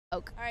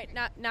All right,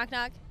 knock,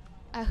 knock.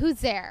 Who's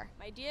there?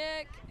 My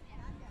dick.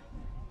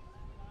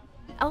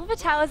 El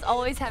Fatale is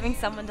always having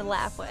someone to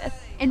laugh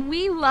with. And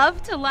we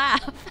love to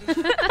laugh.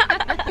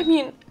 I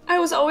mean, I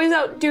was always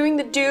out doing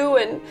the do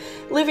and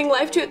living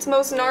life to its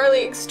most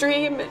gnarly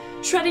extreme,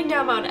 shredding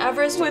down Mount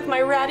Everest with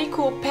my ratty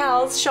cool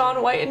pals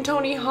Shaun White and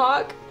Tony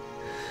Hawk.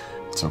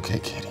 It's okay,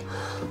 Katie.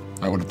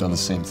 I would have done the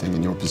same thing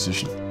in your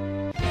position.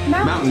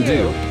 Mountain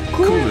Dew.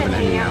 Cooler than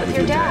hanging out with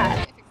your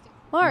dad.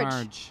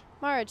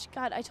 Marge,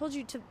 God, I told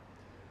you to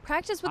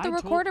practice with the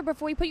recorder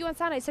before we put you on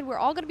sound. I said we're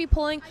all going to be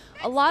pulling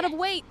a lot of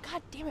weight.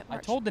 God damn it, Marge.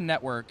 I told the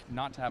network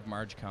not to have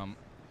Marge come.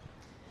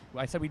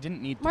 I said we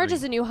didn't need Marge 3.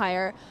 is a new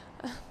hire.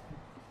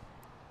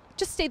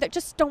 Just stay there.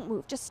 Just don't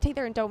move. Just stay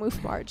there and don't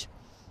move, Marge.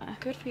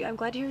 Good for you. I'm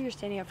glad to hear you're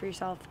standing up for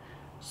yourself.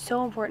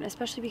 So important,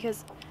 especially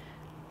because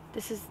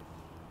this is...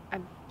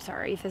 I'm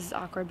sorry if this is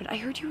awkward, but I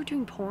heard you were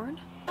doing porn.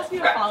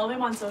 You follow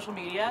him on social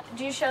media.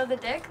 Do you show the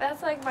dick?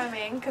 That's like my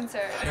main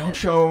concern. I don't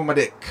show my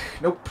dick.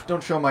 Nope,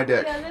 don't show my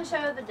dick. He doesn't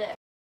show the dick.